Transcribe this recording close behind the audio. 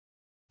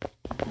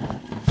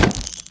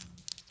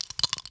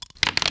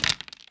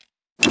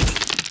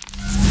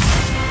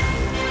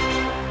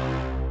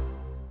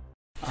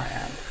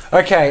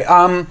Okay,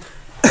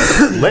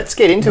 let's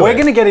get into it. We're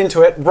going to get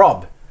into it.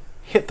 Rob,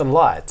 hit the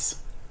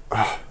lights.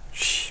 Oh,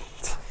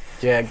 shit.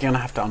 Yeah, gonna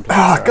have to unplug.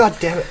 Oh, god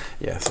damn it.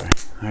 Yeah, sorry.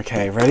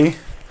 Okay, ready?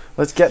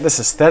 Let's get this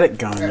aesthetic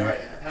going.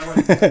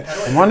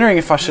 I'm wondering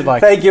if I should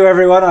like... Thank you,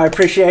 everyone. I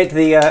appreciate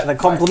the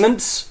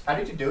compliments. How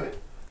did you do it?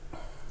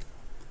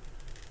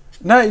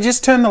 No, you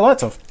just turn the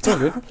lights off. It's all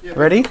good. Yeah.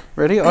 Ready?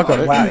 Ready? I got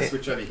it. Wow.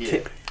 Switch over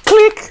here.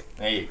 Click!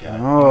 There you go.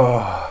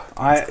 Oh.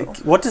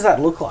 What does that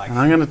look like? And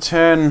I'm going to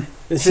turn...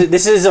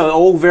 This is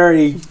all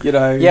very, you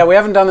know... Yeah, we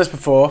haven't done this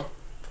before.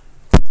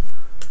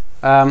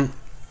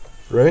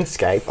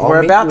 RuneScape.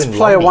 We're about to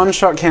play a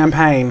one-shot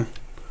campaign.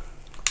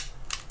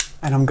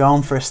 And I'm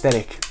going for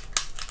aesthetic.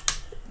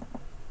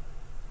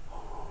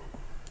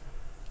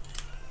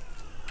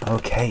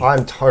 Okay.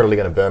 I'm totally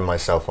going to burn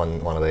myself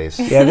on one of these.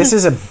 Yeah, this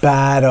is a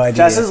bad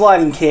idea. Jazza's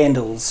lighting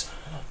candles.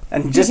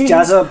 And just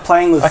Jazza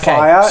playing with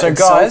fire so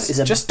guys, is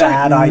a just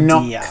bad don't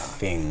knock idea.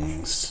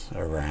 things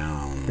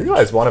around. You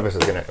realize one of us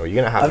is going to... Or you're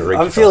going to have to reach...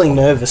 I'm feeling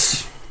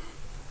nervous.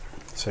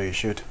 So you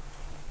should.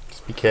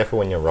 Just be careful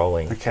when you're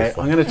rolling. Okay,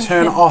 I'm going to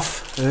turn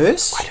off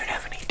this. I don't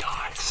have any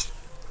dice.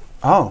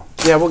 Oh,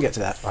 yeah, we'll get to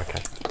that.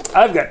 Okay.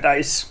 I've got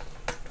dice.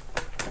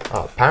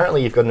 Oh,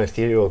 apparently you've got an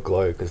ethereal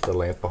glow because the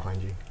lamp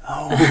behind you.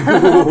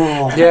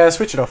 Oh. Yeah,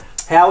 switch it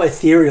off. How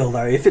ethereal,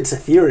 though. If it's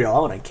ethereal, I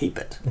want to keep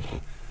it.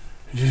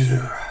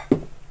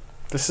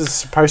 This is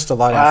supposed to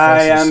light our I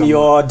faces am somewhat.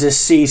 your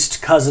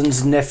deceased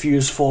cousin's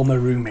nephew's former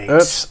roommate.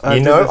 Oops.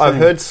 You know, I've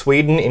heard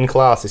Sweden in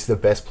class is the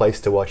best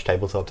place to watch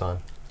Tabletop Time.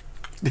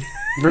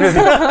 Really?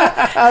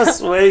 How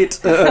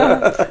sweet.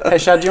 Hey,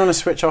 Shad, do you want to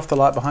switch off the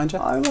light behind you?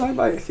 I like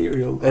my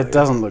ethereal glow. It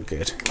doesn't look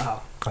good.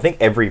 Oh. I think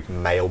every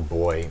male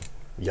boy,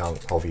 young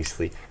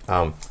obviously,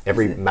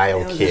 every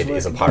male kid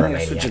is a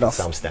pyromaniac at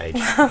some stage.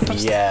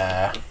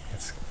 Yeah.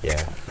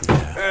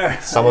 Yeah.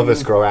 Some of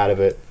us grow out of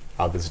it,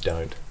 others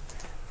don't.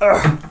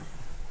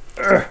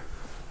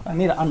 I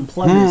need to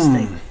unplug this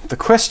thing. The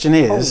question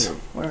is... Oh,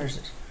 where is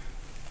it?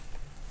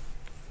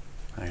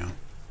 Hang on.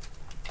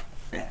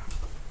 Yeah.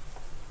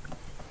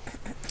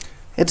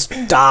 It's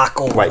dark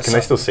all Wait, can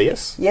they still see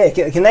us? Yeah,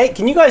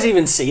 can you guys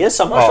even see us?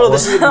 I'm not sure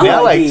this is a good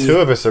now like idea. two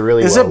of us are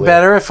really Is well it lit.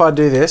 better if I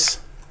do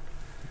this?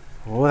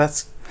 Oh,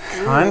 that's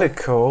kind of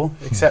cool.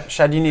 Except,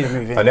 Shad, you need to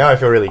move in. Oh, now I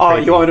feel really creepy. Oh,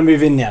 you want me to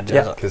move in now, Jazza?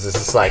 Yeah. Because this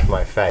is like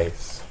my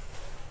face.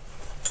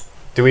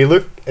 Do we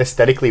look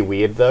aesthetically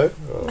weird though?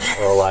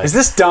 Or like... Is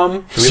this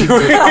dumb? I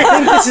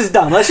think this is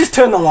done. Let's just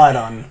turn the light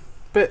on.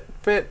 But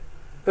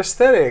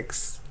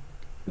aesthetics.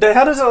 Dude,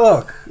 how does it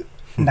look?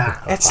 Nah.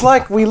 It's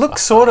like we look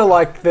sort of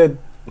like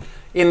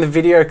in the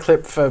video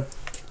clip for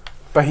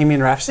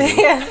Bohemian Rhapsody.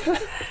 Yeah.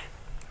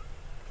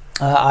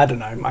 I don't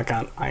know. I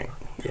don't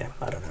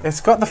know. It's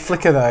got the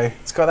flicker though.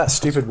 It's got that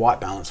stupid white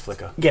balance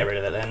flicker. Get rid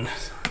of it then.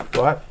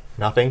 What?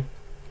 Nothing.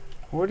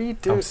 What do you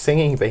do? I'm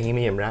singing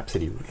Bohemian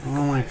Rhapsody. Oh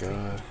my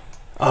god.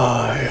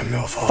 I am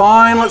your father.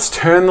 Fine, let's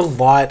turn the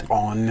light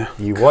on.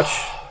 You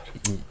watch...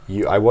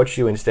 I watch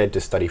you instead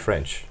to study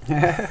French.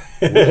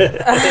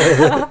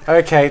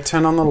 Okay,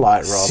 turn on the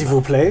light, Rob. S'il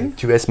vous plaît.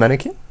 Tu es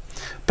mannequin?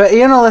 But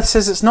Ian Oleth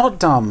says it's not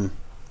dumb.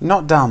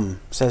 Not dumb,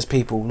 says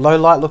people. Low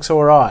light looks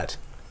alright.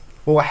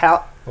 Well,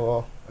 how...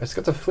 Well, it's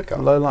got the flicker.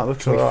 Low light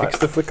looks Can we alright. fix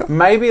the flicker?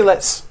 Maybe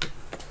let's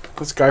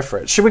go for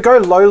it. Should we go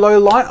low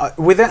light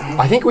with it?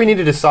 I think we need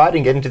to decide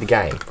and get into the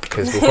game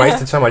because we've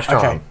wasted so much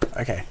time.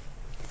 Okay.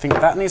 I think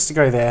that needs to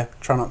go there.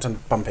 Try not to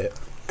bump it,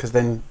 because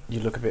then you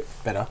look a bit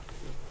better.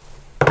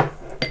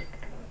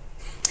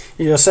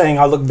 You're saying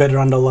I look better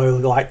under low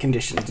light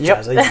conditions, Yep.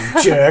 Jazza,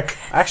 you jerk.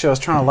 Actually, I was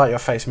trying to light your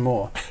face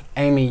more.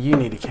 Amy, you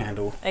need a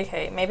candle.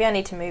 Okay, maybe I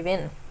need to move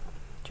in.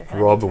 Do you reckon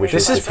I Rob need to move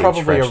wishes This in? is to teach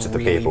probably a French to the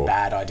really people.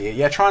 bad idea.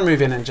 Yeah, try and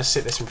move in and just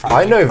sit this in front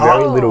I of you. know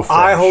very little French.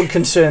 I hold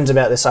concerns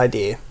about this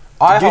idea.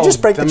 I Did you just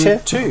hold break the them chair?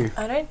 too.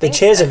 I don't The think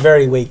chairs so. are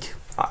very weak.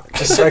 Just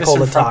Just sit break this all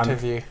in the front time.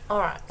 of you.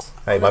 Alright.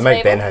 Hey, On my the mate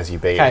table? Ben has you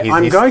beat. Okay, He's-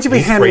 I'm he's- going to be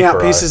he's handing three out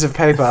for pieces of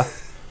paper. He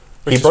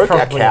which is broke our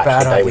probably a couch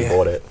bad the day we idea.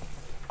 bought it.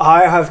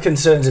 I have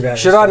concerns about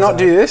Should this. I not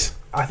do this?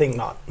 I think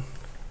not.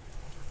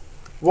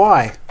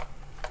 Why?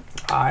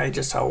 I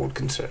just hold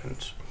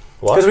concerns.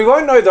 What? Because we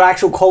won't know the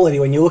actual quality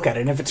when you look at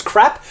it. And if it's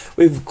crap,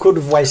 we could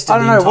have wasted I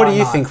don't the know. entire What do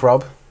you night. think,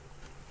 Rob?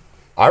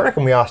 I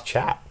reckon we ask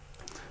chat.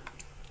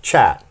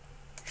 Chat,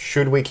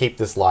 should we keep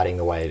this lighting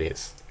the way it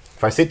is?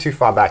 If I sit too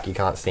far back, you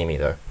can't see me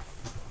though.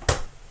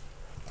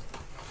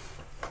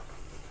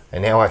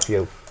 And now I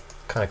feel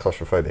kind of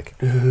claustrophobic.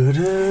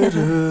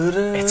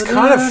 It's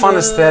kind of fun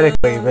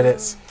aesthetically, but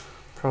it's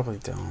probably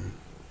dumb.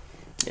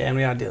 Yeah, and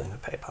we are dealing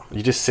with paper.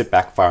 You just sit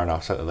back far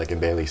enough so that they can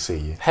barely see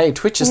you. Hey,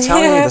 Twitch is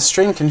telling me the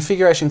stream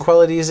configuration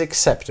quality is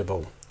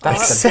acceptable.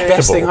 That's the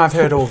best thing I've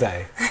heard all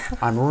day.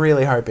 I'm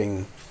really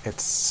hoping it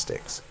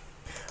sticks.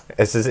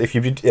 It says if we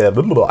do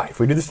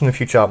this in the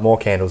future, more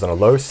candles and a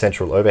low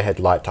central overhead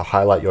light to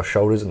highlight your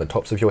shoulders and the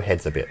tops of your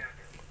heads a bit.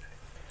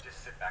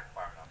 Just sit back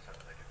far enough so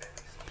that they can barely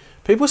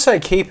see. People say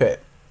keep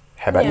it.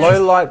 How about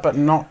Low light, but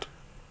not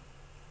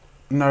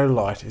no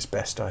light is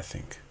best, I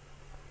think.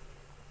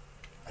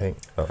 I think.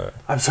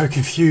 I'm so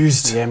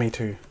confused. Yeah, me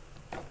too.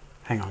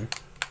 Hang on.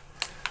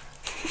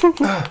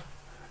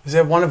 Is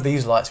there one of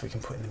these lights we can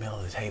put in the middle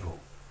of the table?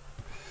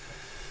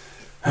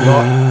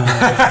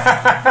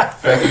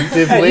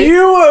 Effectively.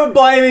 You were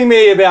blaming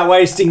me about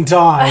wasting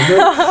time.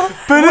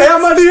 But how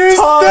much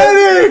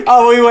time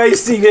are we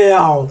wasting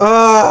now?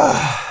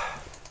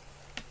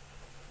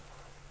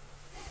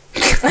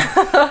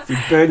 If you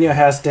burn your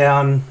house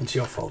down, it's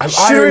your fault.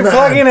 Should we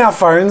plug in our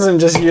phones and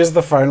just use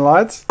the phone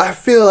lights? I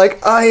feel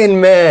like Iron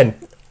Man.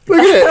 Look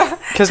at it.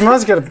 Because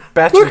mine's got a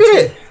battery. Look at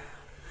it.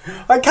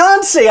 I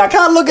can't see. I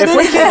can't look at it. If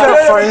we keep our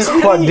phones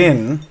plugged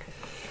in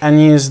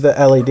and use the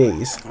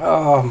LEDs.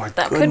 Oh my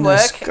That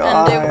goodness, could work,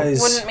 guys. and it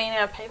wouldn't mean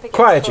our paper gets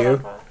Quiet caught you.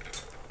 up.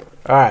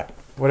 Alright,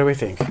 what do we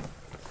think?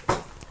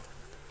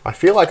 I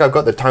feel like I've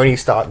got the Tony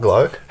Stark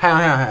glow.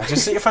 Hang on.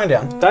 Just sit your phone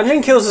down.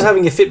 Dungeon Kills is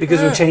having a fit because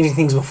we were changing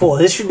things before.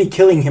 This should be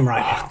killing him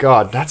right now.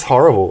 God, that's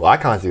horrible. I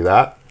can't do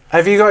that.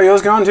 Have you got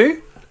yours going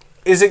too?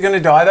 Is it going to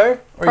die though?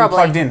 Or Probably.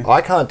 are you plugged in?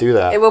 I can't do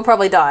that. It will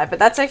probably die, but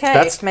that's okay.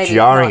 That's Maybe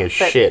jarring not, as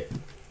but shit.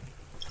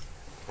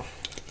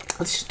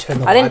 Let's just turn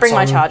the I didn't bring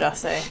my lights on. charger,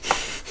 so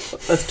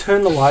Let's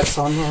turn the lights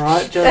on,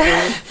 alright,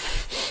 gentlemen?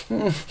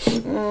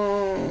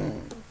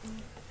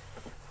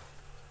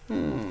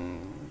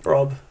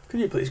 Rob, could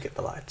you please get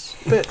the lights?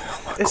 But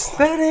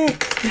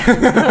aesthetic.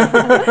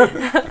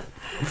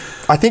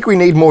 I think we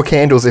need more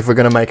candles if we're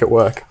going to make it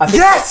work.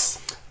 Yes!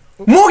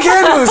 More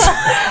candles!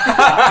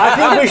 I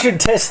think we should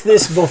test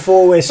this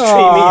before we're streaming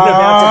and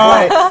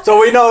about to play, so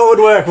we know it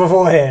would work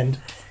beforehand.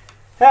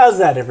 How's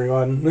that,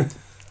 everyone?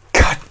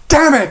 God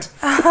damn it!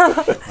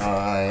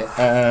 I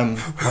am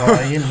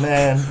Iron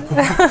Man.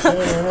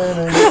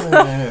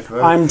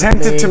 I'm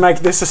tempted to make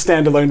this a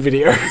standalone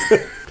video.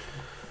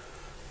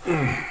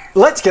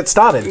 Let's get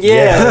started.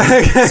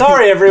 Yeah.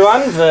 Sorry,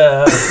 everyone,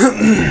 for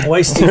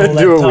wasting all that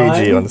Do a time.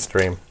 Ouija on the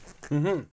stream.